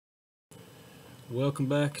Welcome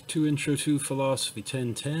back to Intro to Philosophy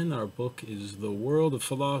 1010. Our book is The World of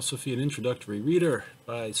Philosophy, an Introductory Reader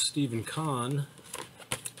by Stephen Kahn.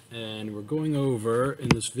 And we're going over, in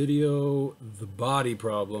this video, The Body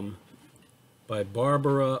Problem by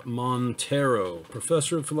Barbara Montero,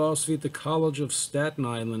 Professor of Philosophy at the College of Staten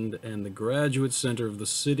Island and the Graduate Center of the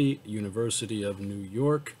City University of New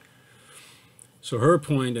York. So her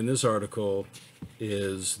point in this article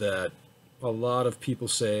is that a lot of people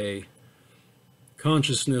say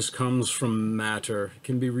consciousness comes from matter. It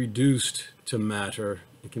can be reduced to matter.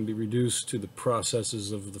 It can be reduced to the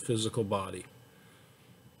processes of the physical body.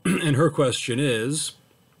 And her question is,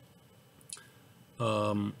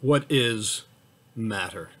 what is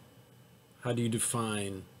matter? How do you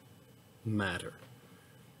define matter?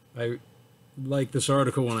 I like this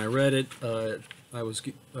article when I read it. I was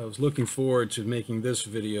looking forward to making this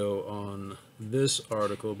video on this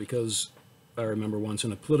article because I remember once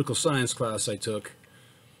in a political science class I took,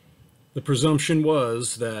 the presumption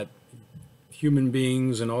was that human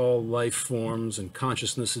beings and all life forms and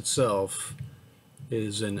consciousness itself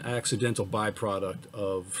is an accidental byproduct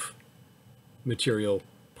of material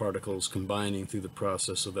particles combining through the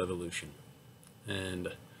process of evolution. And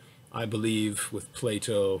I believe with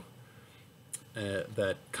Plato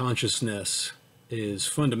that consciousness is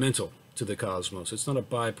fundamental to the cosmos. It's not a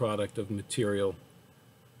byproduct of material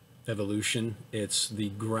evolution, it's the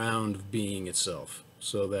ground of being itself.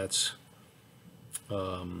 So that's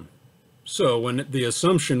so when the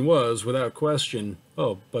assumption was, without question,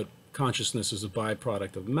 oh, but consciousness is a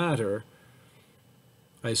byproduct of matter,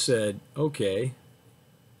 I said, okay,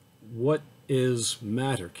 what is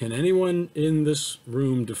matter? Can anyone in this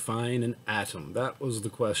room define an atom? That was the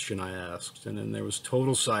question I asked, and then there was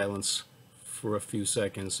total silence for a few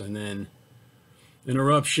seconds, and then an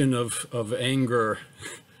eruption of anger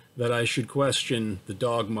that I should question the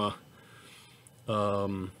dogma.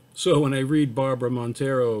 So when I read Barbara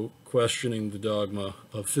Montero questioning the dogma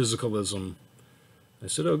of physicalism, I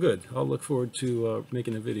said, oh good, I'll look forward to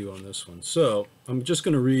making a video on this one. So I'm just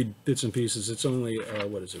going to read bits and pieces. It's only,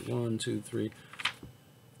 what is it, 1, 2, 3,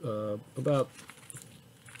 about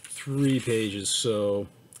 3 pages. So,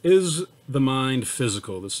 is the mind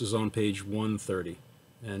physical? This is on page 130.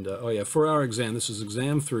 And, oh yeah, for our exam, this is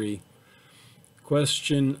exam 3.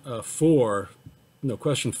 Question 5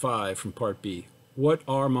 from part B. What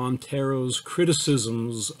are Montero's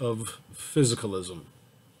criticisms of physicalism?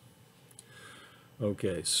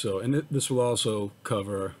 Okay, so, and this will also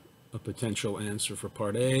cover a potential answer for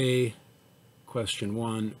part A. Question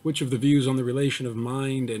 1. Which of the views on the relation of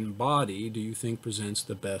mind and body do you think presents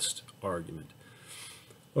the best argument?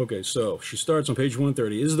 Okay, so she starts on page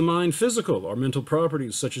 130. Is the mind physical? Are mental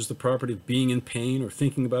properties, such as the property of being in pain or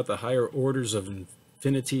thinking about the higher orders of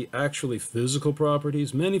infinity, actually physical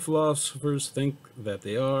properties? Many philosophers think that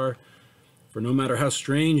they are, for no matter how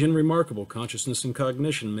strange and remarkable consciousness and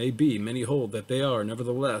cognition may be, many hold that they are,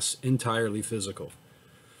 nevertheless, entirely physical.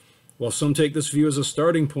 While some take this view as a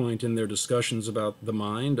starting point in their discussions about the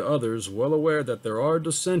mind, others, well aware that there are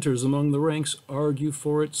dissenters among the ranks, argue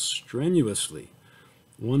for it strenuously.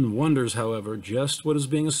 One wonders, however, just what is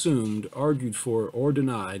being assumed, argued for, or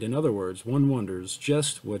denied. In other words, one wonders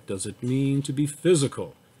just what does it mean to be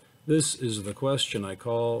physical. This is the question I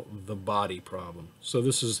call the body problem. So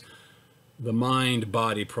this is the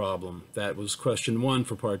mind-body problem. That was question 1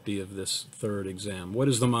 for part B of this third exam. What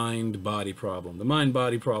is the mind-body problem? The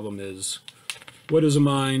mind-body problem is, what is a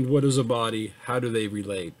mind? What is a body? How do they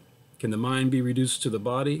relate? Can the mind be reduced to the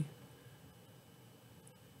body?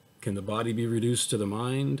 Can the body be reduced to the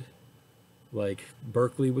mind, like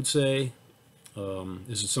Berkeley would say?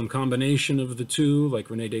 Is it some combination of the two,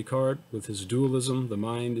 like Rene Descartes with his dualism? The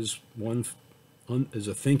mind is is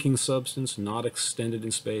a thinking substance, not extended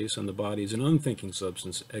in space, and the body is an unthinking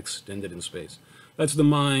substance, extended in space. That's the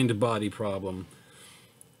mind-body problem.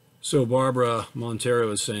 So Barbara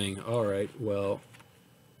Montero is saying, all right, well,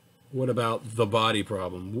 what about the body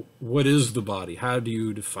problem? What is the body? How do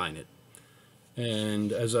you define it?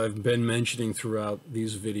 And as I've been mentioning throughout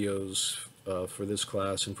these videos for this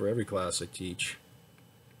class and for every class I teach,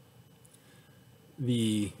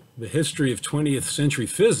 the history of 20th century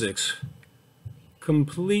physics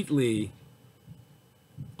completely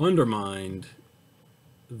undermined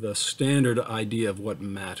the standard idea of what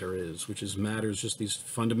matter is, which is matter is just these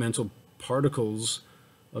fundamental particles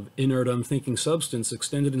of inert unthinking substance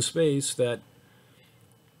extended in space that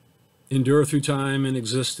endure through time and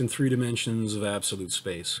exist in 3 dimensions of absolute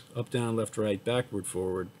space. Up, down, left, right, backward,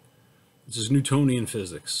 forward. This is Newtonian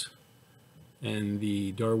physics. And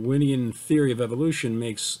the Darwinian theory of evolution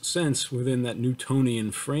makes sense within that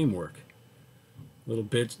Newtonian framework.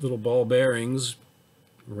 little ball bearings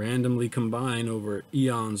randomly combine over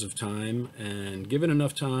eons of time, and given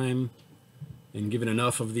enough time and given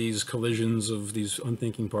enough of these collisions of these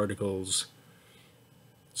unthinking particles,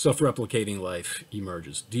 self-replicating life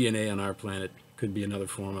emerges. DNA on our planet could be another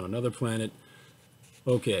form on another planet.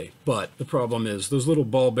 Okay, but the problem is those little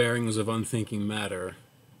ball bearings of unthinking matter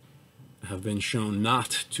have been shown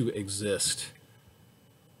not to exist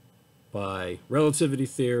by relativity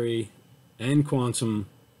theory and quantum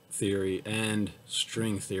theory and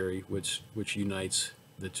string theory, which unites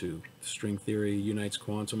the two. String theory unites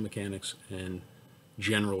quantum mechanics and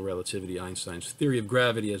general relativity, Einstein's theory of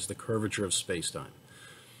gravity as the curvature of space-time.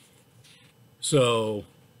 So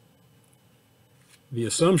the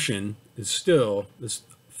assumption is still, this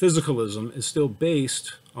physicalism is still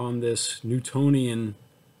based on this Newtonian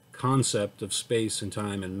concept of space and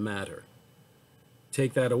time and matter.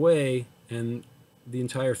 Take that away, and the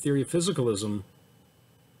entire theory of physicalism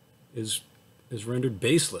is rendered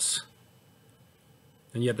baseless.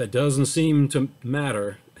 And yet that doesn't seem to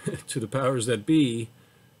matter to the powers that be,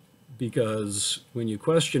 because when you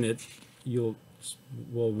question it,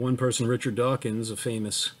 one person, Richard Dawkins, a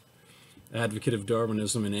famous advocate of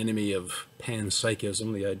Darwinism and enemy of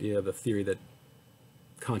panpsychism, the idea, the theory that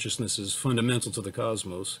consciousness is fundamental to the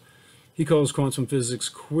cosmos, he calls quantum physics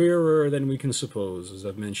queerer than we can suppose, as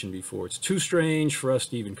I've mentioned before. It's too strange for us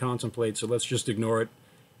to even contemplate, so let's just ignore it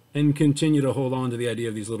and continue to hold on to the idea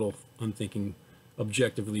of these little unthinking,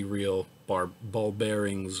 objectively real ball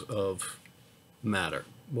bearings of matter.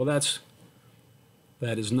 Well, that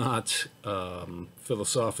is not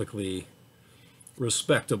philosophically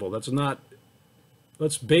respectable.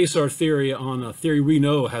 Let's base our theory on a theory we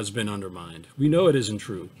know has been undermined. We know it isn't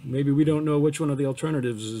true. Maybe we don't know which one of the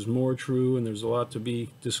alternatives is more true, and there's a lot to be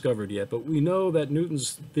discovered yet, but we know that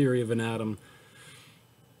Newton's theory of an atom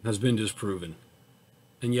has been disproven.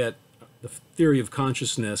 And yet the theory of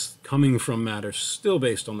consciousness coming from matter is still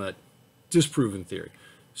based on that disproven theory.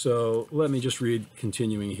 So let me just read,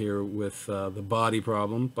 continuing here with The Body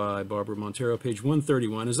Problem by Barbara Montero, page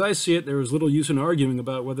 131. As I see it, there is little use in arguing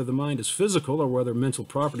about whether the mind is physical or whether mental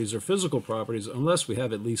properties are physical properties unless we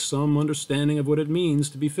have at least some understanding of what it means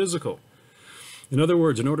to be physical. In other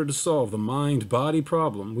words, in order to solve the mind-body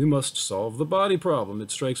problem, we must solve the body problem.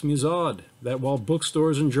 It strikes me as odd that while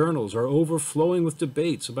bookstores and journals are overflowing with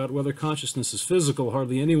debates about whether consciousness is physical,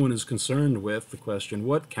 hardly anyone is concerned with the question,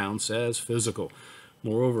 what counts as physical?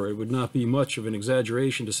 Moreover, it would not be much of an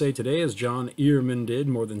exaggeration to say today, as John Earman did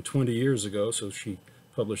more than 20 years ago, so she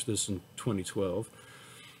published this in 2012,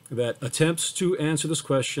 that attempts to answer this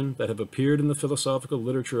question that have appeared in the philosophical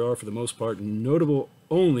literature are, for the most part, notable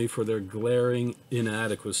only for their glaring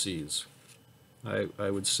inadequacies. I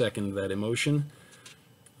would second that emotion.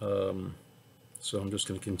 So I'm just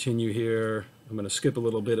going to continue here. I'm going to skip a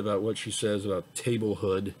little bit about what she says about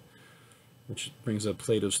tablehood, which brings up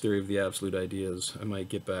Plato's theory of the absolute ideas. I might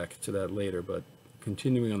get back to that later, but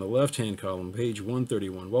continuing on the left-hand column, page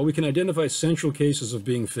 131. While we can identify central cases of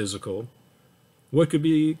being physical, what could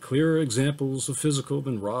be clearer examples of physical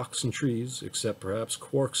than rocks and trees, except perhaps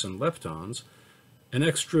quarks and leptons? An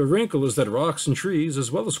extra wrinkle is that rocks and trees,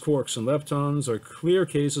 as well as quarks and leptons, are clear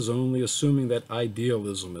cases only assuming that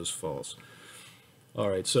idealism is false. All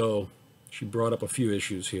right, so she brought up a few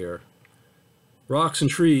issues here. Rocks and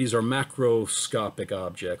trees are macroscopic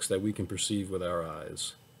objects that we can perceive with our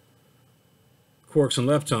eyes. Quarks and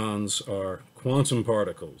leptons are quantum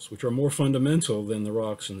particles, which are more fundamental than the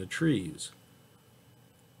rocks and the trees.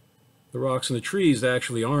 The rocks and the trees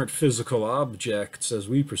actually aren't physical objects as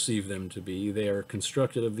we perceive them to be. They are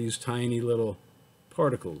constructed of these tiny little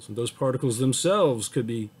particles. And those particles themselves could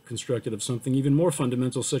be constructed of something even more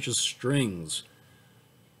fundamental, such as strings,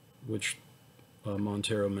 which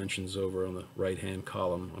Montero mentions over on the right-hand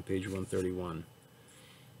column on page 131.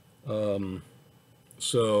 And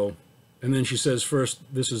then she says, first,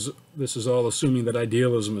 this is all assuming that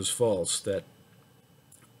idealism is false, that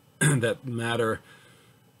that matter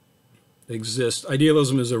exists.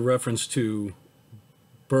 Idealism is a reference to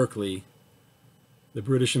Berkeley, the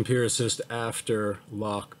British empiricist after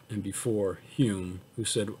Locke and before Hume, who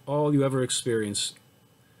said all you ever experience.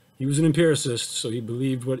 He was an empiricist, so he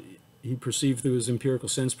believed what he perceived through his empirical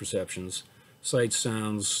sense perceptions: sights,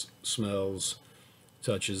 sounds, smells,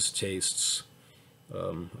 touches, tastes.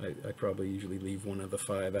 I probably usually leave one of the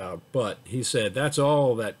five out, but he said that's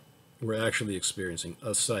all that we're actually experiencing,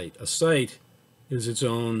 a sight. A sight is its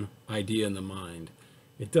own idea in the mind.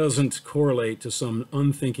 It doesn't correlate to some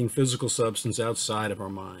unthinking physical substance outside of our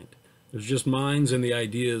mind. There's just minds and the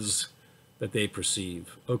ideas that they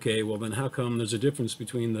perceive. Okay, well then how come there's a difference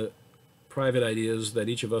between the private ideas that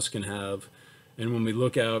each of us can have And when we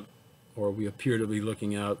look out, or we appear to be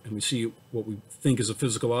looking out, and we see what we think is a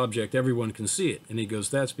physical object, everyone can see it. And he goes,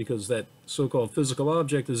 that's because that so-called physical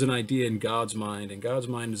object is an idea in God's mind, and God's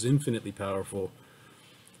mind is infinitely powerful.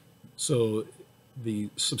 So the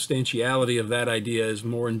substantiality of that idea is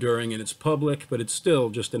more enduring and it's public, but it's still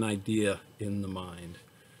just an idea in the mind.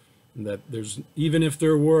 And that there's, even if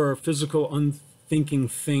there were physical unthinking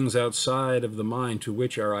things outside of the mind to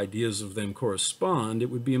which our ideas of them correspond, it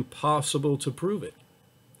would be impossible to prove it.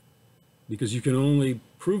 Because you can only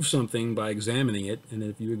prove something by examining it, and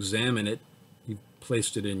if you examine it, you've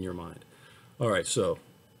placed it in your mind. All right, so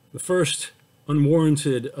the first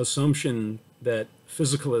unwarranted assumption that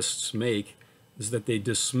physicalists make is that they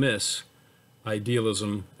dismiss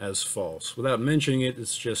idealism as false. Without mentioning it,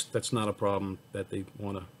 it's just that's not a problem that they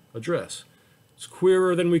want to address. It's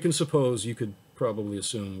queerer than we can suppose, you could probably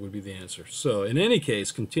assume would be the answer. So in any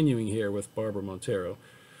case, continuing here with Barbara Montero,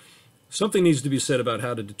 something needs to be said about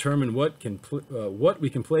how to determine what we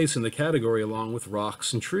can place in the category along with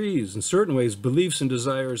rocks and trees. In certain ways, beliefs and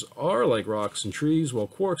desires are like rocks and trees, while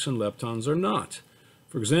quarks and leptons are not.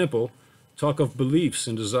 For example, talk of beliefs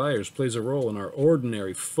and desires plays a role in our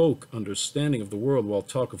ordinary folk understanding of the world, while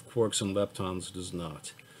talk of quarks and leptons does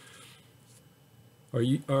not.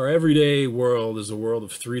 Our everyday world is a world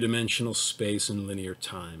of three-dimensional space and linear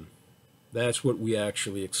time. That's what we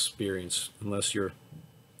actually experience, unless you're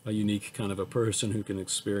a unique kind of a person who can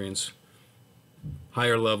experience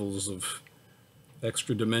higher levels of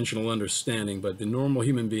extra-dimensional understanding. But the normal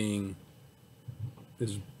human being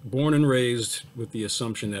is born and raised with the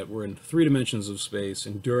assumption that we're in three dimensions of space,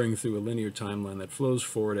 enduring through a linear timeline that flows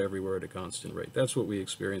forward everywhere at a constant rate. That's what we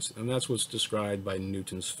experience, and that's what's described by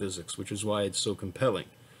Newton's physics, which is why it's so compelling.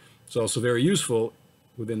 It's also very useful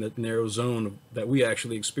within that narrow zone that we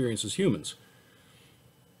actually experience as humans.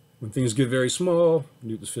 When things get very small,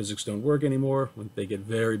 Newton's physics don't work anymore. When they get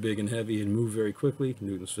very big and heavy and move very quickly,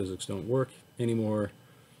 Newton's physics don't work anymore.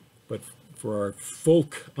 But for our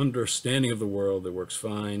folk understanding of the world, it works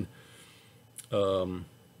fine.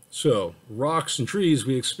 So rocks and trees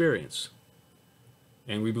we experience.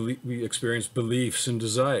 And we experience beliefs and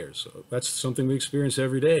desires. So that's something we experience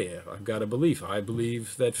every day. I've got a belief. I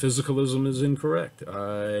believe that physicalism is incorrect.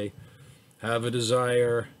 I have a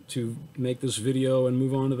desire to make this video and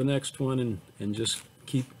move on to the next one and just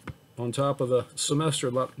keep on top of the semester,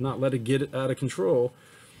 not let it get out of control.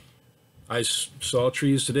 I saw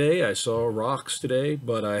trees today, I saw rocks today,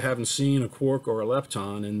 but I haven't seen a quark or a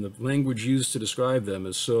lepton, and the language used to describe them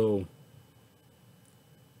is so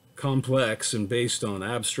complex and based on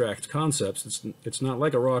abstract concepts. It's not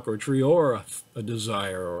like a rock or a tree or a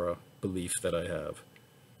desire or a belief that I have.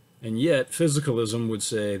 And yet, physicalism would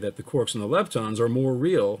say that the quarks and the leptons are more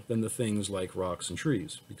real than the things like rocks and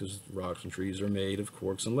trees, because rocks and trees are made of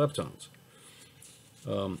quarks and leptons.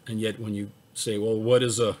 And yet, when you say, well, what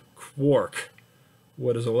is a quark?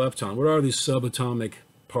 What is a lepton? What are these subatomic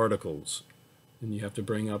particles? And you have to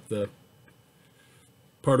bring up the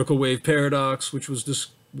particle wave paradox, which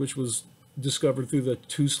was discovered through the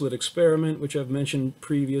two-slit experiment, which I've mentioned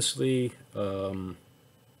previously.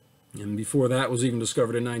 And before that was even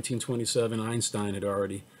discovered in 1927, Einstein had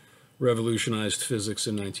already revolutionized physics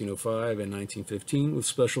in 1905 and 1915 with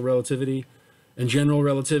special relativity and general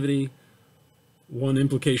relativity, one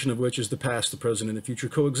implication of which is the past, the present, and the future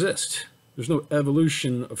coexist. There's no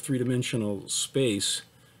evolution of three-dimensional space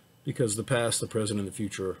because the past, the present, and the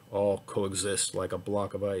future all coexist like a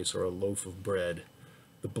block of ice or a loaf of bread,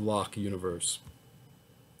 the block universe.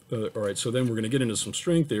 All right, so then we're going to get into some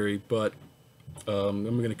string theory, but I'm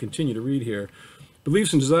going to continue to read here.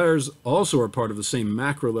 Beliefs and desires also are part of the same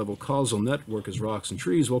macro-level causal network as rocks and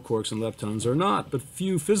trees, while quarks and leptons are not. But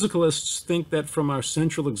few physicalists think that from our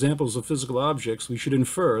central examples of physical objects, we should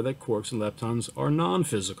infer that quarks and leptons are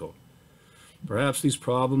non-physical. Perhaps these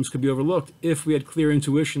problems could be overlooked if we had clear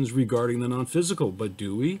intuitions regarding the non-physical, but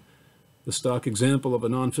do we? The stock example of a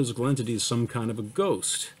non-physical entity is some kind of a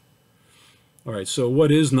ghost. All right, so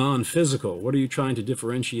what is non-physical? What are you trying to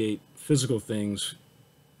differentiate physical things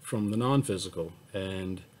from the non-physical?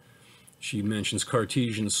 And she mentions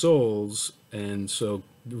Cartesian souls, and so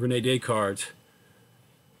Rene Descartes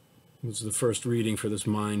was the first reading for this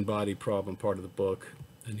mind-body problem part of the book,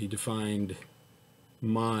 and he defined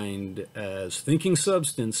mind as thinking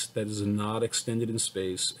substance that is not extended in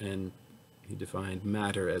space, and he defined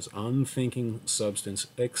matter as unthinking substance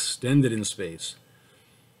extended in space.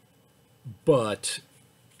 But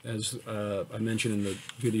as I mentioned in the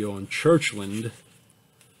video on Churchland,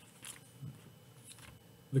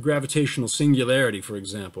 the gravitational singularity, for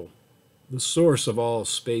example, the source of all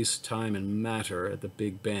space, time, and matter at the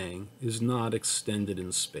Big Bang, is not extended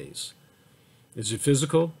in space. Is it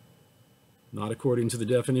physical? Not according to the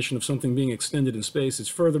definition of something being extended in space. It's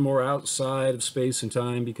furthermore outside of space and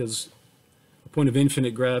time because a point of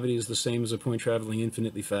infinite gravity is the same as a point traveling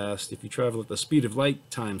infinitely fast. If you travel at the speed of light,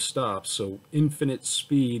 time stops. So infinite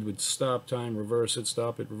speed would stop time, reverse it,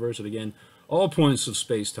 stop it, reverse it again. All points of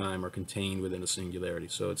space-time are contained within a singularity.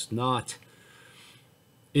 So it's not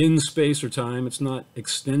in space or time. It's not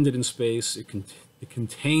extended in space. It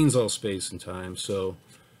contains all space and time. So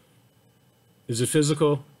is it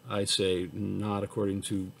physical? I say not according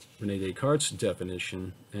to Rene Descartes'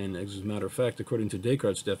 definition. And as a matter of fact, according to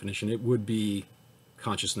Descartes' definition, it would be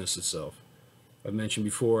consciousness itself. I've mentioned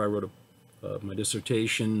before I wrote my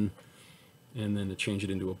dissertation and then to change it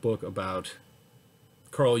into a book about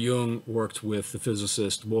Carl Jung worked with the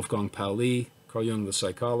physicist Wolfgang Pauli, Carl Jung the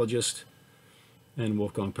psychologist, and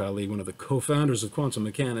Wolfgang Pauli, one of the co-founders of quantum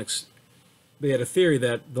mechanics. They had a theory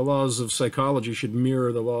that the laws of psychology should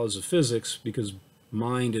mirror the laws of physics because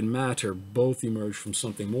mind and matter both emerge from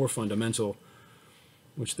something more fundamental,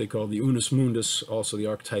 which they call the unus mundus, also the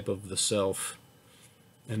archetype of the self,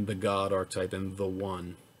 and the God archetype, and the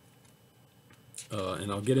one.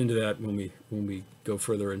 And I'll get into that when we go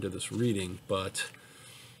further into this reading, but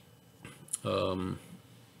the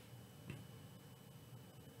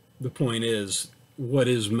point is, what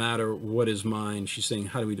is matter, what is mind? She's saying,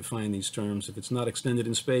 how do we define these terms? If it's not extended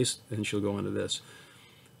in space, then she'll go into this.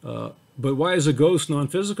 But why is a ghost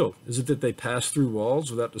non-physical? Is it that they pass through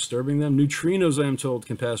walls without disturbing them? Neutrinos, I am told,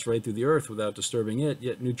 can pass right through the Earth without disturbing it,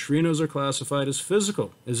 yet neutrinos are classified as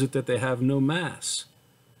physical. Is it that they have no mass?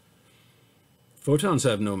 Photons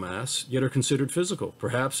have no mass, yet are considered physical.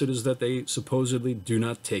 Perhaps it is that they supposedly do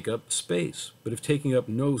not take up space. But if taking up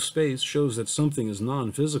no space shows that something is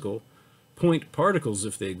non-physical, point particles,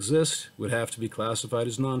 if they exist, would have to be classified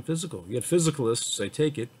as non-physical. Yet physicalists, I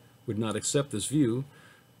take it, would not accept this view.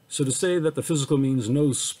 So to say that the physical means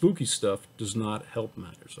no spooky stuff does not help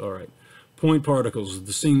matters. All right. Point particles,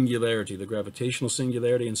 the singularity, the gravitational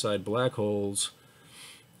singularity inside black holes,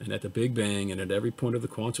 and at the Big Bang, and at every point of the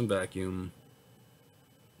quantum vacuum,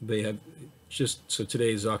 they have just, so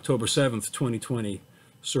today is October 7th, 2020.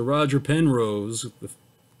 Sir Roger Penrose,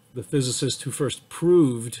 the physicist who first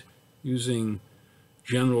proved using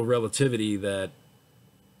general relativity that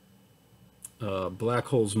black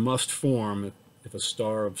holes must form if a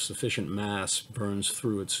star of sufficient mass burns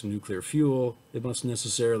through its nuclear fuel. It must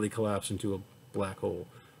necessarily collapse into a black hole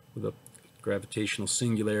with a gravitational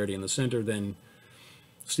singularity in the center. Then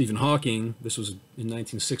Stephen Hawking, this was in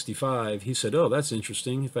 1965, he said, oh, that's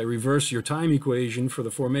interesting. If I reverse your time equation for the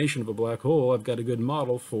formation of a black hole, I've got a good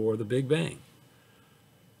model for the Big Bang,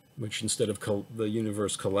 which instead of the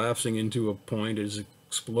universe collapsing into a point is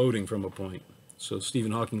exploding from a point. So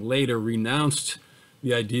Stephen Hawking later renounced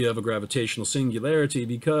the idea of a gravitational singularity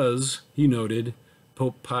because, he noted,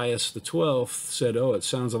 Pope Pius XII said, oh, it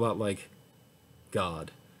sounds a lot like God.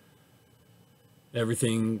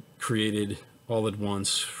 Everything created all at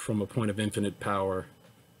once from a point of infinite power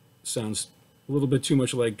sounds a little bit too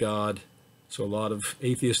much like God. So a lot of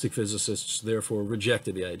atheistic physicists therefore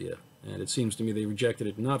rejected the idea. And it seems to me they rejected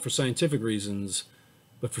it not for scientific reasons,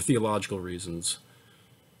 but for theological reasons.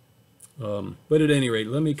 But at any rate,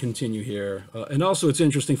 let me continue here. And also it's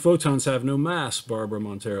interesting, photons have no mass, Barbara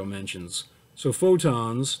Montero mentions. So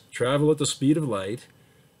photons travel at the speed of light,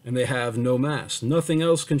 and they have no mass. Nothing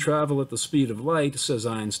else can travel at the speed of light, says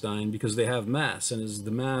Einstein, because they have mass. And as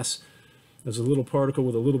the mass, as a little particle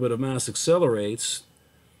with a little bit of mass accelerates,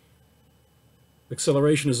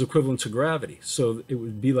 acceleration is equivalent to gravity. So it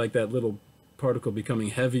would be like that little particle becoming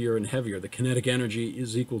heavier and heavier. The kinetic energy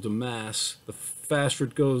is equal to mass. The faster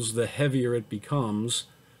it goes, the heavier it becomes,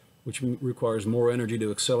 which requires more energy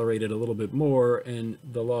to accelerate it a little bit more. And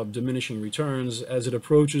the law of diminishing returns, as it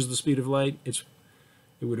approaches the speed of light, it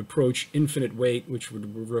would approach infinite weight, which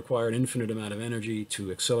would require an infinite amount of energy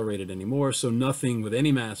to accelerate it anymore. So nothing with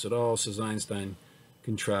any mass at all, says Einstein,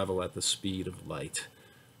 can travel at the speed of light.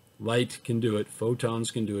 Light can do it,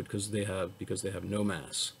 photons can do it because they have no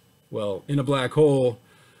mass. Well, in a black hole,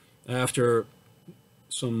 after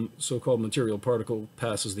some so-called material particle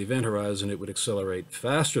passes the event horizon, it would accelerate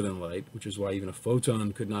faster than light, which is why even a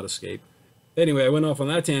photon could not escape. Anyway, I went off on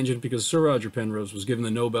that tangent because Sir Roger Penrose was given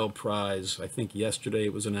the Nobel Prize. I think yesterday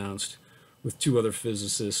it was announced, with two other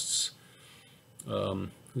physicists,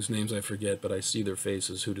 whose names I forget, but I see their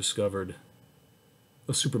faces, who discovered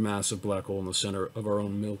a supermassive black hole in the center of our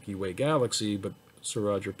own Milky Way galaxy. But Sir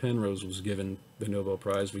Roger Penrose was given the Nobel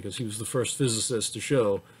Prize because he was the first physicist to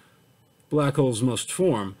show black holes must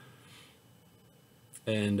form.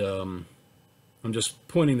 And I'm just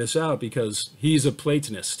pointing this out because he's a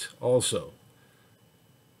Platonist also.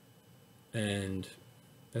 And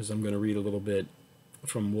as I'm going to read a little bit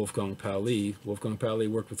from Wolfgang Pauli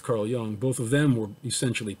worked with Carl Jung. Both of them were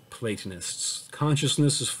essentially Platonists.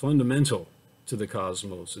 Consciousness is fundamental to the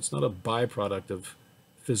cosmos. It's not a byproduct of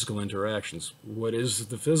physical interactions. What is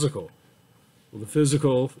the physical? Well, the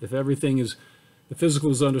physical, if the physical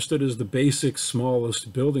is understood as the basic,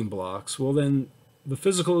 smallest building blocks, well then the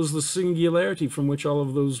physical is the singularity from which all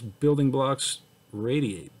of those building blocks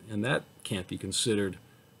radiate. And that can't be considered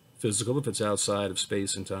physical if it's outside of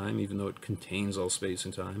space and time, even though it contains all space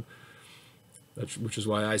and time. Which is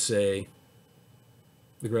why I say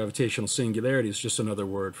the gravitational singularity is just another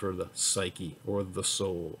word for the psyche, or the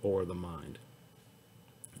soul, or the mind,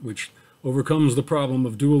 which overcomes the problem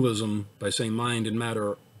of dualism by saying mind and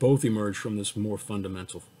matter both emerge from this more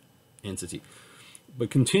fundamental entity. But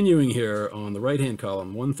continuing here on the right-hand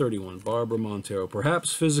column, 131, Barbara Montero,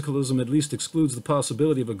 perhaps physicalism at least excludes the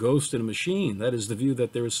possibility of a ghost in a machine. That is the view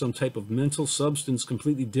that there is some type of mental substance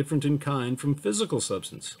completely different in kind from physical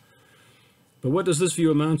substance. But what does this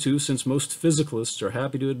view amount to, since most physicalists are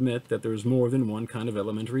happy to admit that there is more than one kind of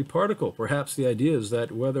elementary particle? Perhaps the idea is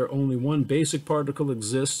that whether only one basic particle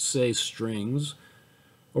exists, say strings,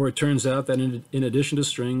 or it turns out that in addition to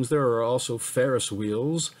strings there are also Ferris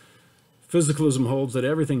wheels, physicalism holds that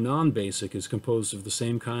everything non-basic is composed of the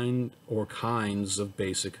same kind or kinds of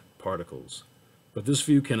basic particles. But this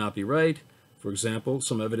view cannot be right. For example,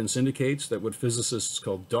 some evidence indicates that what physicists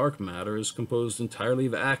call dark matter is composed entirely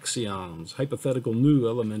of axions, hypothetical new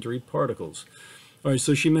elementary particles. All right,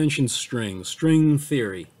 so she mentioned strings. String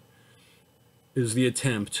theory is the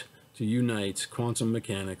attempt to unite quantum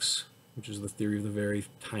mechanics, which is the theory of the very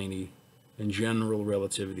tiny, and general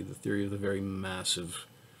relativity, the theory of the very massive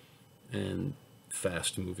and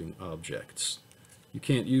fast-moving objects. You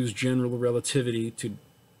can't use general relativity to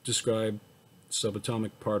describe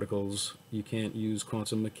subatomic particles. You can't use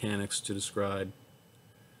quantum mechanics to describe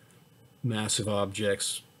massive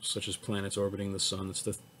objects such as planets orbiting the sun. It's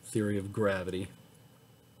the theory of gravity.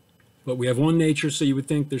 But we have one nature, so you would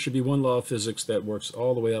think there should be one law of physics that works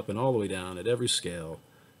all the way up and all the way down at every scale.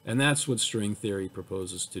 And that's what string theory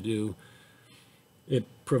proposes to do. It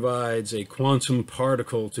provides a quantum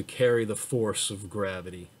particle to carry the force of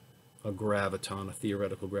gravity, a graviton, a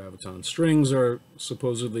theoretical graviton. Strings are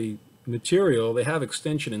supposedly material. They have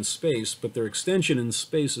extension in space, but their extension in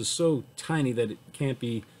space is so tiny that it can't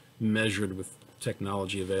be measured with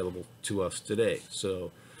technology available to us today.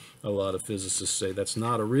 So a lot of physicists say that's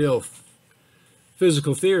not a real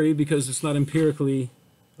physical theory because it's not empirically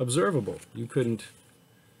observable. You couldn't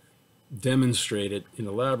demonstrate it in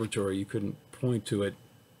a laboratory. You couldn't point to it,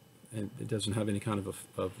 and it doesn't have any kind of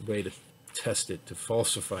a way to test it, to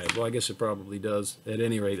falsify it. Well, I guess it probably does. At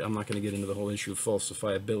any rate, I'm not going to get into the whole issue of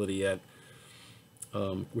falsifiability yet,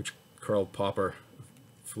 which Karl Popper,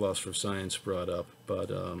 philosopher of science, brought up. But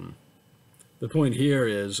the point here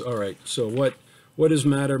is, all right, so what is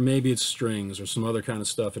matter? Maybe it's strings or some other kind of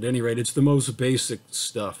stuff. At any rate, it's the most basic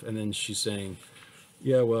stuff. And then she's saying,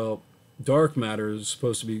 yeah, well, dark matter is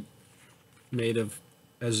supposed to be made of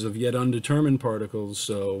as of yet undetermined particles,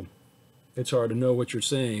 so it's hard to know what you're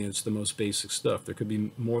saying. It's the most basic stuff. There could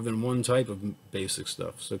be more than one type of basic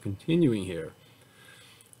stuff. So continuing here,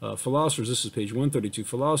 philosophers, this is page 132,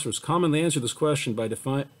 philosophers commonly answer this question by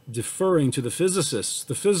deferring to the physicists.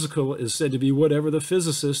 The physical is said to be whatever the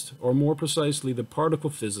physicist, or more precisely the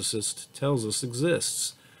particle physicist, tells us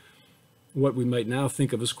exists. What we might now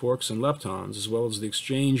think of as quarks and leptons, as well as the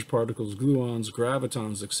exchange particles, gluons,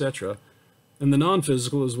 gravitons, etc., and the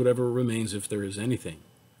non-physical is whatever remains if there is anything.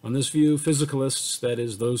 On this view, physicalists, that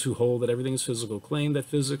is, those who hold that everything is physical, claim that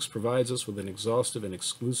physics provides us with an exhaustive and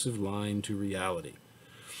exclusive line to reality.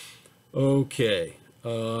 Okay,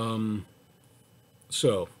 so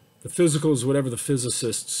the physical is whatever the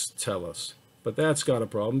physicists tell us. But that's got a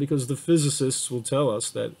problem because the physicists will tell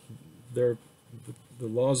us that the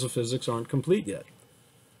laws of physics aren't complete yet.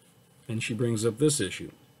 And she brings up this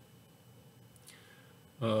issue.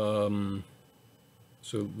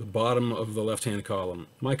 So the bottom of the left-hand column.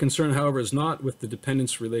 My concern, however, is not with the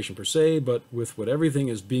dependence relation per se, but with what everything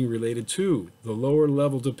is being related to. The lower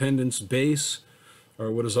level dependence base,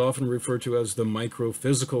 or what is often referred to as the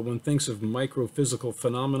microphysical. One thinks of microphysical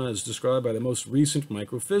phenomena as described by the most recent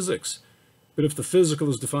microphysics. But if the physical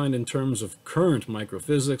is defined in terms of current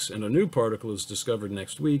microphysics and a new particle is discovered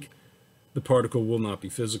next week, the particle will not be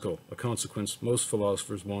physical, a consequence most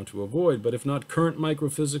philosophers want to avoid. But if not current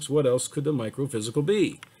microphysics, what else could the microphysical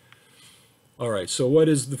be? All right, so what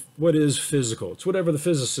is physical? It's whatever the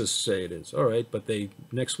physicists say it is. All right, but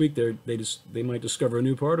next week they might discover a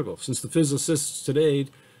new particle. Since the physicists today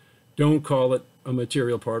don't call it a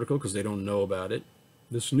material particle because they don't know about it,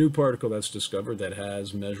 This new particle that's discovered that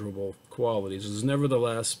has measurable qualities is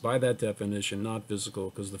nevertheless, by that definition, not physical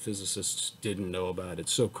because the physicists didn't know about it.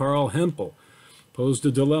 So Carl Hempel posed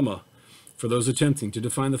a dilemma for those attempting to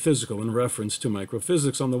define the physical in reference to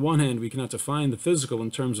microphysics. On the one hand, we cannot define the physical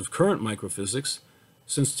in terms of current microphysics,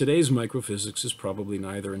 since today's microphysics is probably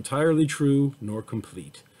neither entirely true nor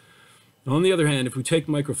complete. On the other hand, if we take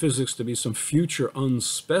microphysics to be some future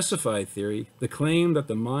unspecified theory, the claim that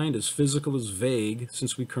the mind is physical is vague,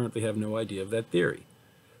 since we currently have no idea of that theory.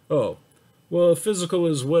 Oh, well, physical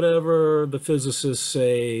is whatever the physicists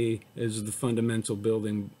say is the fundamental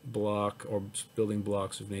building block or building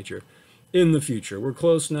blocks of nature in the future. We're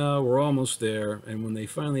close now, we're almost there, and when they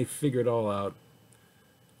finally figure it all out,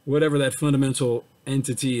 whatever that fundamental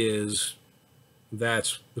entity is,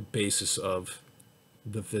 that's the basis of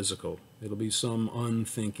the physical. It'll be some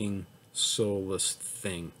unthinking, soulless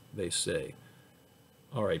thing, they say.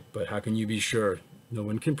 All right, but how can you be sure? No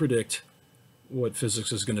one can predict what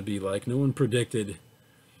physics is going to be like. No one predicted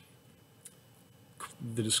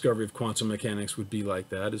the discovery of quantum mechanics would be like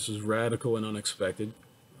that. This is radical and unexpected,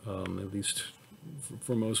 at least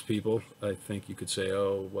for most people. I think you could say,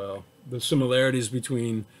 oh, well, the similarities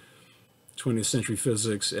between 20th century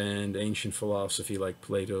physics and ancient philosophy like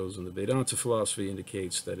Plato's and the Vedanta philosophy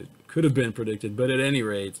indicates that it could have been predicted, but at any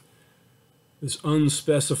rate, this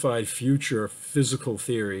unspecified future physical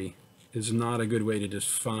theory is not a good way to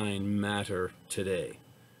define matter today.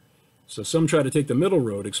 So some try to take the middle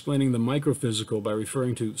road, explaining the microphysical by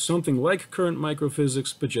referring to something like current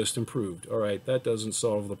microphysics, but just improved. All right, that doesn't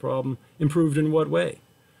solve the problem. Improved in what way?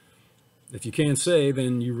 If you can't say,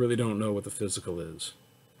 then you really don't know what the physical is.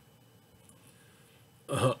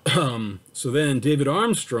 So then David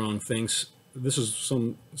Armstrong thinks, this is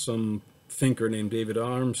some thinker named David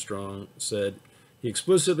Armstrong said, he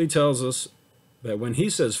explicitly tells us that when he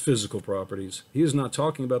says physical properties, he is not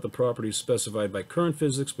talking about the properties specified by current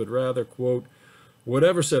physics, but rather, quote,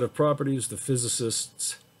 whatever set of properties the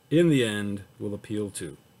physicists in the end will appeal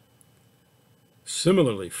to.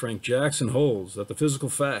 Similarly, Frank Jackson holds that the physical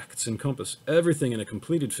facts encompass everything in a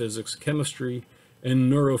completed physics, chemistry,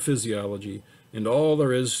 and neurophysiology, and all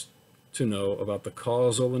there is to know about the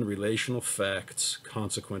causal and relational facts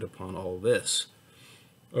consequent upon all this.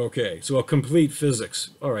 Okay, so a complete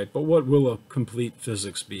physics. All right, but what will a complete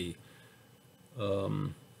physics be?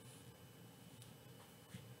 So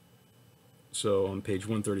on page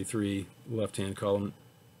 133, left-hand column,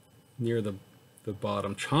 near the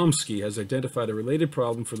bottom, Chomsky has identified a related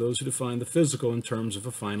problem for those who define the physical in terms of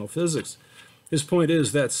a final physics. His point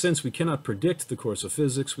is that since we cannot predict the course of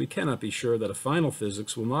physics, we cannot be sure that a final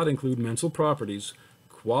physics will not include mental properties,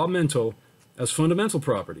 qua mental, as fundamental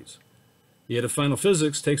properties. Yet if final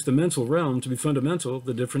physics takes the mental realm to be fundamental,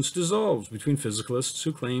 the difference dissolves between physicalists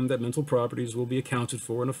who claim that mental properties will be accounted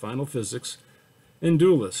for in a final physics and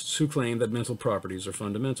dualists who claim that mental properties are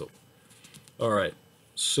fundamental. All right,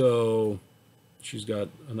 so she's got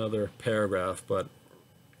another paragraph, but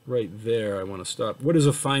right there I want to stop. What is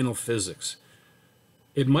a final physics?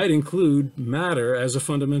 It might include matter as a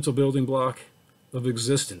fundamental building block of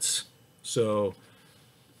existence. So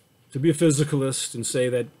to be a physicalist and say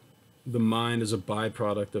that the mind is a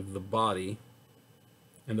byproduct of the body,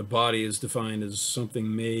 and the body is defined as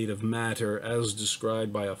something made of matter as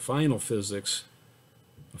described by a final physics,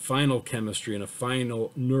 a final chemistry, and a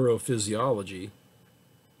final neurophysiology,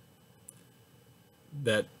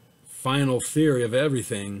 that final theory of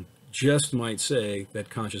everything just might say that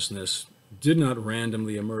consciousness did not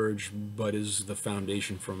randomly emerge, but is the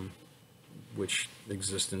foundation from which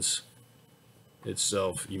existence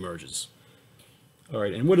itself emerges. All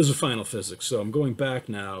right, and what is a final physics? So I'm going back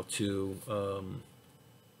now to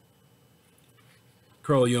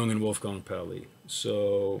Carl Jung and Wolfgang Pauli.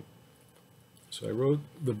 So I wrote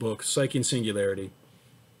the book, Psyche and Singularity.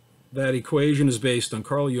 That equation is based on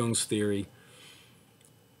Carl Jung's theory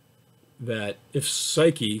that if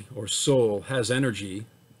psyche, or soul, has energy,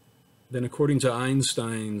 then according to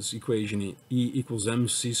Einstein's equation, E equals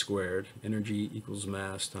mc squared, energy equals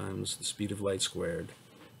mass times the speed of light squared,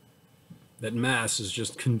 that mass is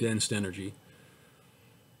just condensed energy.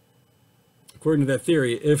 According to that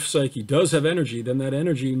theory, if psyche does have energy, then that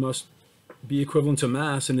energy must be equivalent to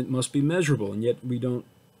mass, and it must be measurable, and yet we don't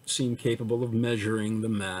seem capable of measuring the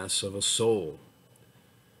mass of a soul.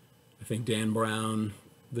 I think Dan Brown,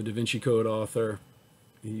 the Da Vinci Code author,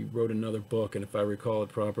 he wrote another book, and if I recall it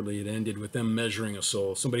properly, it ended with them measuring a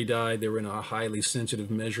soul. Somebody died, they were in a highly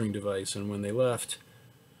sensitive measuring device, and when they left,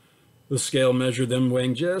 the scale measured them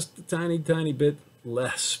weighing just a tiny, tiny bit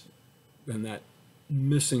less, and that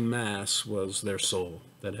missing mass was their soul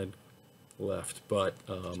that had left. But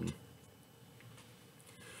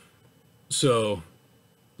So,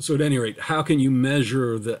 so at any rate, how can you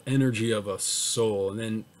measure the energy of a soul? And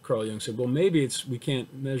then Carl Jung said, well, maybe we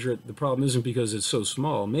can't measure it. The problem isn't because it's so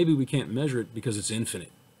small. Maybe we can't measure it because it's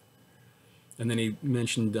infinite. And then he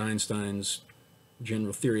mentioned Einstein's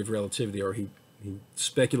general theory of relativity, or he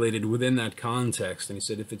speculated within that context. And he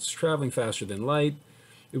said, if it's traveling faster than light,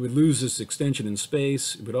 it would lose its extension in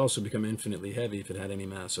space. It would also become infinitely heavy if it had any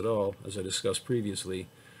mass at all, as I discussed previously.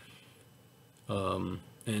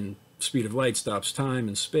 And speed of light stops time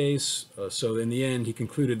and space. So in the end, he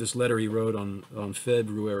concluded this letter he wrote on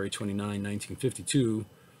February 29, 1952,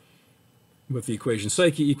 with the equation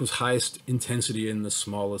psyche equals highest intensity in the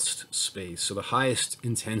smallest space. So the highest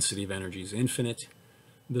intensity of energy is infinite.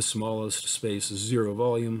 The smallest space is zero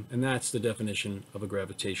volume. And that's the definition of a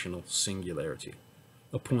gravitational singularity,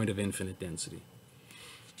 a point of infinite density.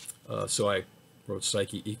 So I wrote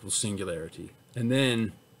psyche equals singularity. And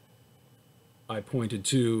then I pointed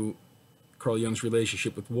to Carl Jung's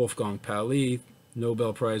relationship with Wolfgang Pauli,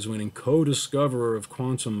 Nobel Prize winning co-discoverer of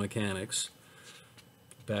quantum mechanics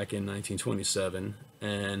back in 1927.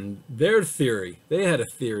 And their theory, they had a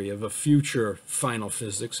theory of a future final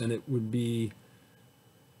physics, and it would be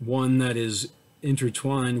one that is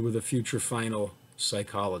intertwined with a future final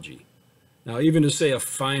psychology. Now, even to say a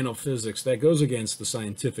final physics, that goes against the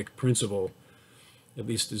scientific principle, at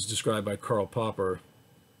least as described by Karl Popper,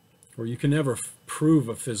 where you can never prove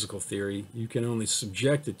a physical theory. You can only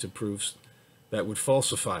subject it to proofs that would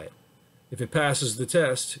falsify it. If it passes the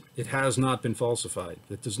test, it has not been falsified.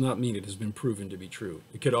 That does not mean it has been proven to be true.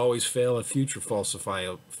 It could always fail a future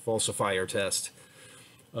falsifier test.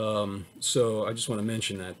 So I just want to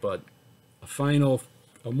mention that. But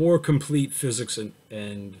a more complete physics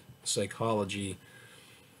and psychology,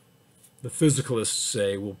 the physicalists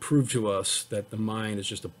say, will prove to us that the mind is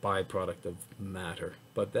just a byproduct of matter.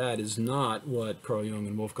 But that is not what Carl Jung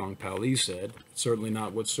and Wolfgang Pauli said. It's certainly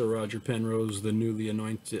not what Sir Roger Penrose, the newly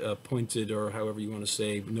appointed, or however you want to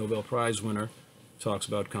say, Nobel Prize winner, talks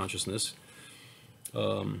about consciousness.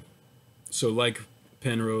 So like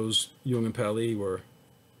Penrose, Jung and Pauli were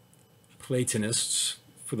Platonists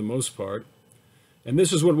for the most part. And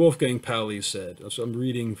this is what Wolfgang Pauli said. So I'm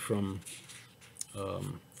reading from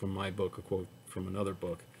my book, a quote from another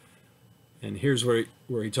book. And here's where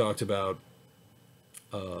he talked about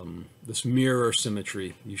this mirror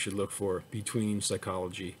symmetry you should look for between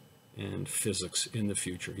psychology and physics in the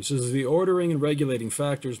future. He says, the ordering and regulating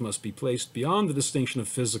factors must be placed beyond the distinction of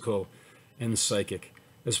physical and psychic,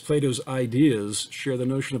 as Plato's ideas share the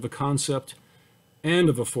notion of a concept and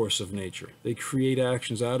of a force of nature. They create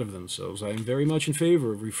actions out of themselves. I am very much in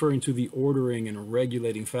favor of referring to the ordering and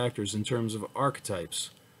regulating factors in terms of archetypes.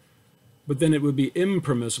 But then it would be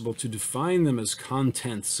impermissible to define them as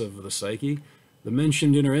contents of the psyche. The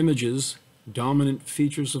mentioned inner images, dominant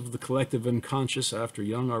features of the collective unconscious after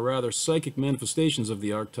Jung, are rather psychic manifestations of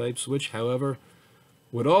the archetypes, which, however,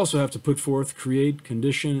 would also have to put forth, create,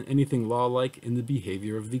 condition anything law-like in the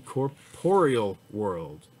behavior of the corporeal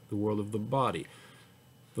world, the world of the body.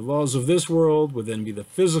 The laws of this world would then be the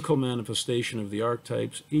physical manifestation of the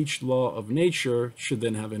archetypes. Each law of nature should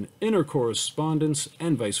then have an inner correspondence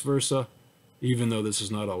and vice versa, even though this is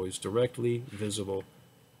not always directly visible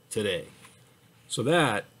today. So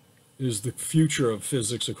that is the future of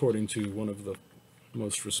physics according to one of the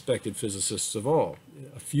most respected physicists of all.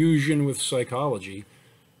 A fusion with psychology,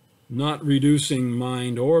 not reducing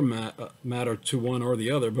mind or matter to one or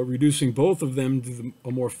the other, but reducing both of them to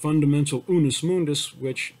a more fundamental unus mundus,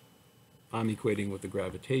 which I'm equating with the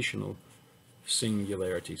gravitational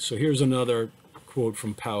singularity. So here's another quote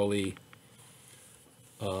from Pauli,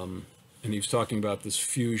 and he's talking about this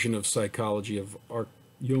fusion of psychology, of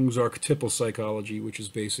Jung's archetypal psychology, which is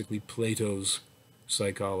basically Plato's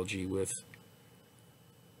psychology, with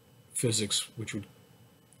physics, which would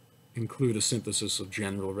include a synthesis of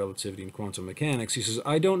general relativity and quantum mechanics. He says,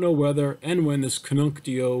 I don't know whether and when this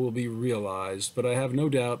conjunctio will be realized, but I have no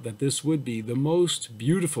doubt that this would be the most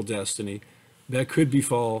beautiful destiny that could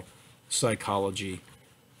befall psychology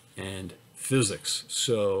and physics.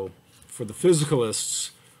 So for the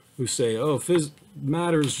physicalists who say, oh,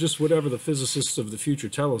 matter is just whatever the physicists of the future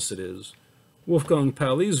tell us it is, Wolfgang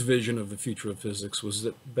Pauli's vision of the future of physics was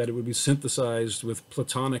that it would be synthesized with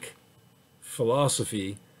Platonic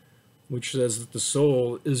philosophy, which says that the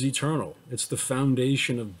soul is eternal. It's the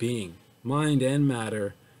foundation of being. Mind and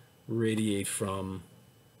matter radiate from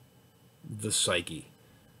the psyche.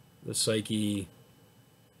 The psyche,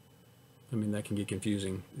 I mean, that can get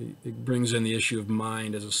confusing. It brings in the issue of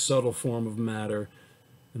mind as a subtle form of matter,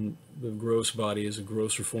 and the gross body is a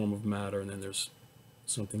grosser form of matter, and then there's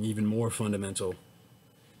something even more fundamental.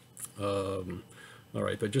 All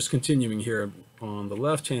right, but just continuing here on the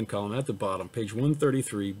left-hand column at the bottom, page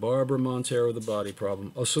 133, Barbara Montero, The Body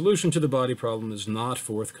Problem. A solution to the body problem is not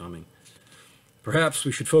forthcoming. Perhaps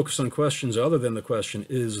we should focus on questions other than the question,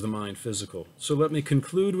 is the mind physical? So let me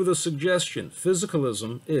conclude with a suggestion.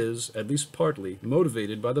 Physicalism is, at least partly,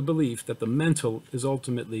 motivated by the belief that the mental is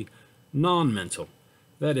ultimately non-mental.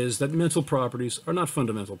 That is, that mental properties are not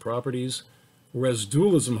fundamental properties, whereas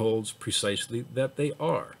dualism holds precisely that they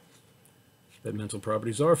are. That mental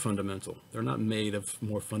properties are fundamental. They're not made of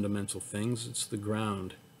more fundamental things. It's the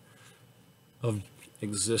ground of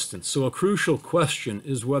existence. So a crucial question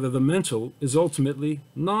is whether the mental is ultimately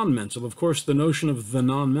non-mental. Of course, the notion of the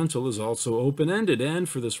non-mental is also open-ended, and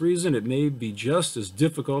for this reason it may be just as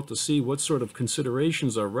difficult to see what sort of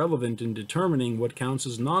considerations are relevant in determining what counts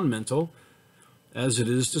as non-mental as it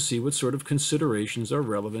is to see what sort of considerations are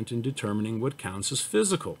relevant in determining what counts as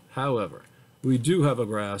physical. However, we do have a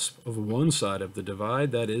grasp of one side of the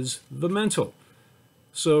divide, that is, the mental.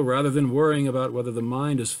 So rather than worrying about whether the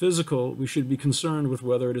mind is physical, we should be concerned with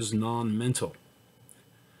whether it is non-mental.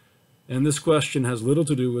 And this question has little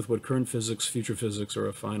to do with what current physics, future physics, or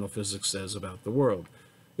a final physics says about the world.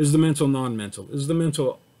 Is the mental non-mental? Is the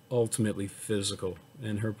mental ultimately physical?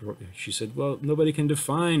 And she said, well, nobody can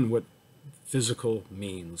define what physical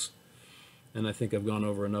means. And I think I've gone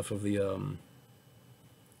over enough of the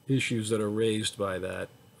issues that are raised by that.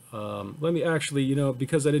 Let me actually,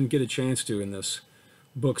 because I didn't get a chance to in this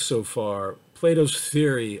book so far, Plato's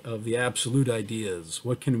theory of the absolute ideas,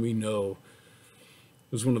 what can we know,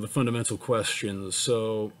 was one of the fundamental questions.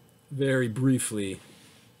 So very briefly,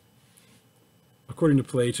 according to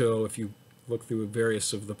Plato, if you look through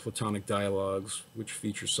various of the Platonic dialogues, which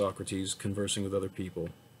feature Socrates conversing with other people,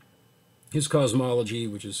 his cosmology,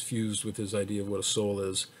 which is fused with his idea of what a soul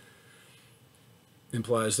is,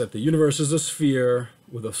 implies that the universe is a sphere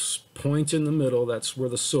with a point in the middle. That's where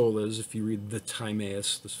the soul is, if you read the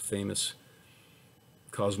Timaeus, this famous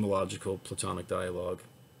cosmological Platonic dialogue.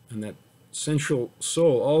 And that central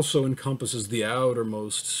soul also encompasses the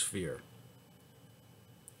outermost sphere.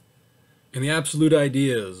 And the absolute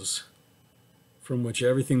ideas from which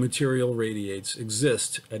everything material radiates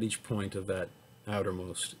exist at each point of that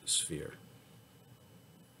outermost sphere.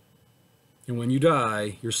 And when you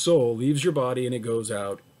die, your soul leaves your body and it goes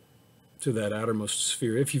out to that outermost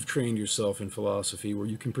sphere, if you've trained yourself in philosophy, where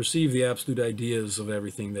you can perceive the absolute ideas of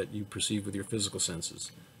everything that you perceive with your physical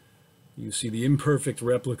senses. You see the imperfect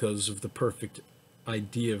replicas of the perfect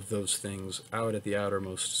idea of those things out at the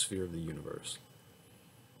outermost sphere of the universe.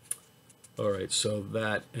 All right, so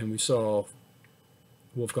that, and we saw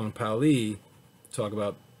Wolfgang Pauli talk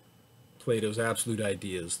about Plato's absolute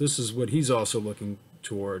ideas. This is what he's also looking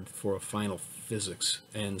toward for a final physics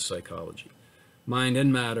and psychology. Mind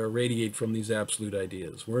and matter radiate from these absolute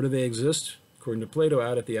ideas. Where do they exist? According to Plato,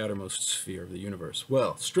 out at the outermost sphere of the universe.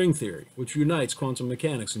 Well, string theory, which unites quantum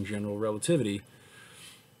mechanics and general relativity.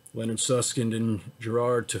 Leonard Susskind and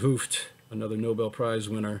Gerard 't Hooft, another Nobel Prize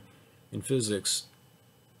winner in physics,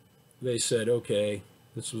 they said, okay,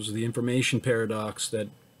 this was the information paradox that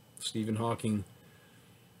Stephen Hawking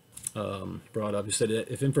brought up. He said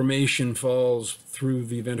if information falls through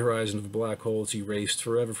the event horizon of a black hole, it's erased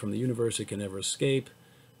forever from the universe, it can never escape.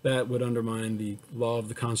 That would undermine the law of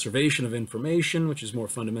the conservation of information, which is more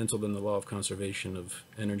fundamental than the law of conservation of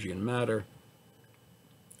energy and matter.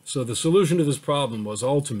 So the solution to this problem was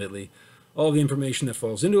ultimately all the information that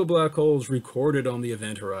falls into a black hole is recorded on the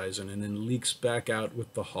event horizon and then leaks back out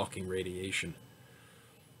with the Hawking radiation.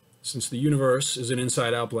 Since the universe is an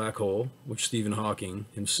inside-out black hole, which Stephen Hawking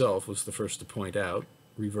himself was the first to point out,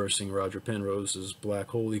 reversing Roger Penrose's black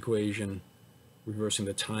hole equation, reversing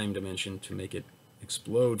the time dimension to make it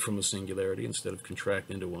explode from a singularity instead of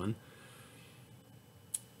contract into one.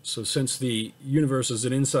 So since the universe is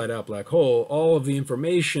an inside-out black hole, all of the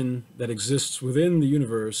information that exists within the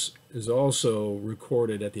universe is also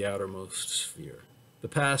recorded at the outermost sphere. The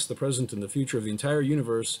past, the present, and the future of the entire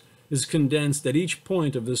universe is condensed at each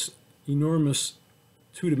point of this enormous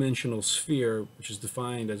two-dimensional sphere, which is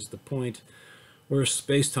defined as the point where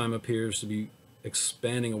space-time appears to be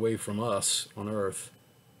expanding away from us on Earth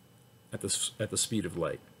at the speed of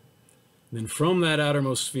light. And then from that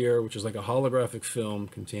outermost sphere, which is like a holographic film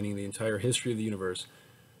containing the entire history of the universe,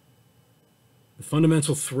 the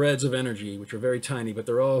fundamental threads of energy, which are very tiny, but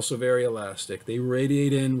they're also very elastic, they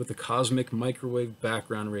radiate in with the cosmic microwave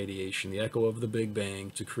background radiation, the echo of the Big Bang,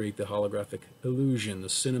 to create the holographic illusion, the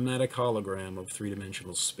cinematic hologram of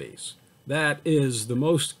three-dimensional space. That is the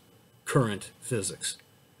most current physics,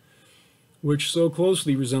 which so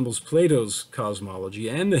closely resembles Plato's cosmology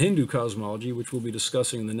and the Hindu cosmology, which we'll be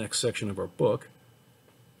discussing in the next section of our book.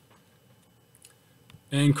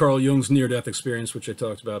 And Carl Jung's near-death experience, which I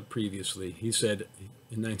talked about previously. He said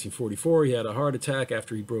in 1944 he had a heart attack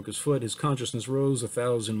after he broke his foot. His consciousness rose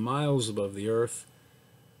 1,000 miles above the earth,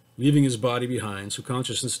 leaving his body behind. So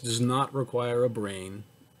consciousness does not require a brain.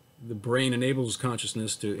 The brain enables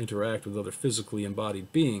consciousness to interact with other physically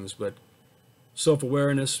embodied beings, but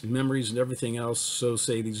self-awareness, memories, and everything else, so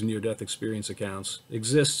say these near-death experience accounts,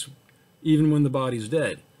 exists even when the body's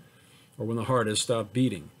dead or when the heart has stopped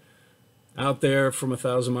beating. Out there from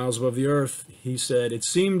 1,000 miles above the earth, he said, it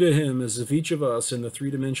seemed to him as if each of us in the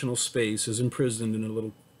three-dimensional space is imprisoned in a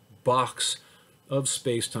little box of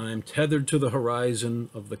space-time, tethered to the horizon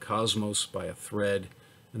of the cosmos by a thread,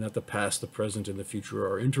 and that the past, the present, and the future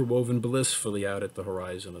are interwoven blissfully out at the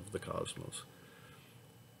horizon of the cosmos.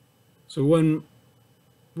 So when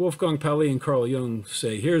Wolfgang Pauli and Carl Jung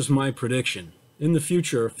say, here's my prediction, in the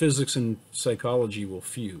future, physics and psychology will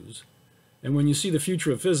fuse. And when you see the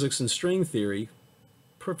future of physics and string theory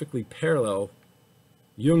perfectly parallel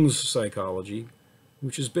Jung's psychology,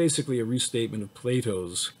 which is basically a restatement of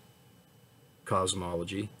Plato's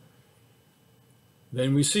cosmology,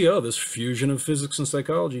 then we see, oh, this fusion of physics and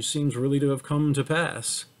psychology seems really to have come to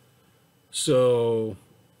pass. So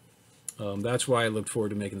that's why I looked forward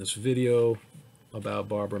to making this video about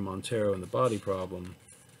Barbara Montero and the body problem.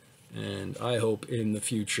 And I hope in the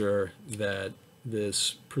future that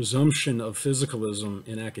this presumption of physicalism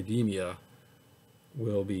in academia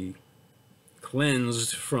will be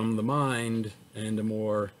cleansed from the mind, and a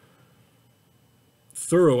more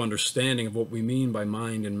thorough understanding of what we mean by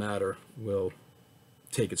mind and matter will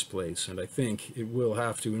take its place. And I think it will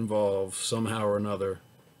have to involve somehow or another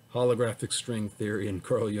holographic string theory and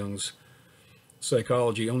Carl Jung's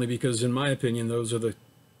psychology, only because in my opinion those are the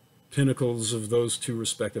pinnacles of those two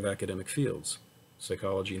respective academic fields,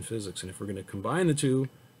 psychology and physics. And if we're going to combine the two,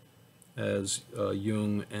 as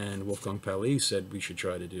Jung and Wolfgang Pauli said we should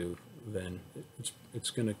try to do, then it's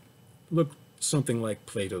going to look something like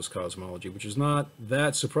Plato's cosmology, which is not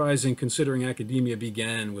that surprising considering academia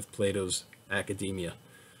began with Plato's academia.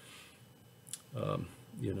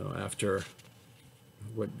 You know, after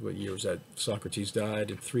what year was that? Socrates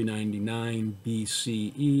died in 399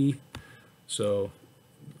 BCE, so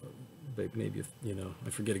maybe, you know, I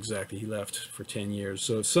forget exactly, he left for 10 years.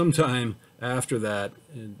 So sometime after that,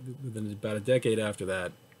 within about a decade after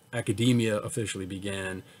that, academia officially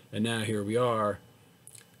began. And now here we are,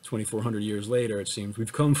 2,400 years later, it seems.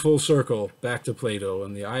 We've come full circle back to Plato.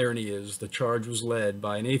 And the irony is the charge was led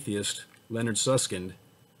by an atheist, Leonard Susskind,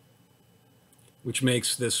 which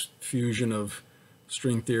makes this fusion of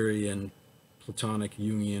string theory and Platonic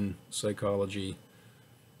Jungian psychology,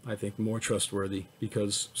 I think, more trustworthy,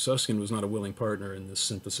 because Susskind was not a willing partner in this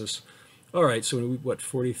synthesis. All right, so what,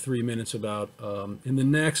 43 minutes about. In the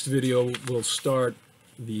next video, we'll start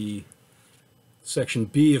the section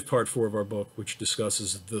B of part 4 of our book, which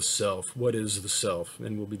discusses the self. What is the self?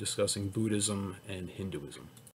 And we'll be discussing Buddhism and Hinduism.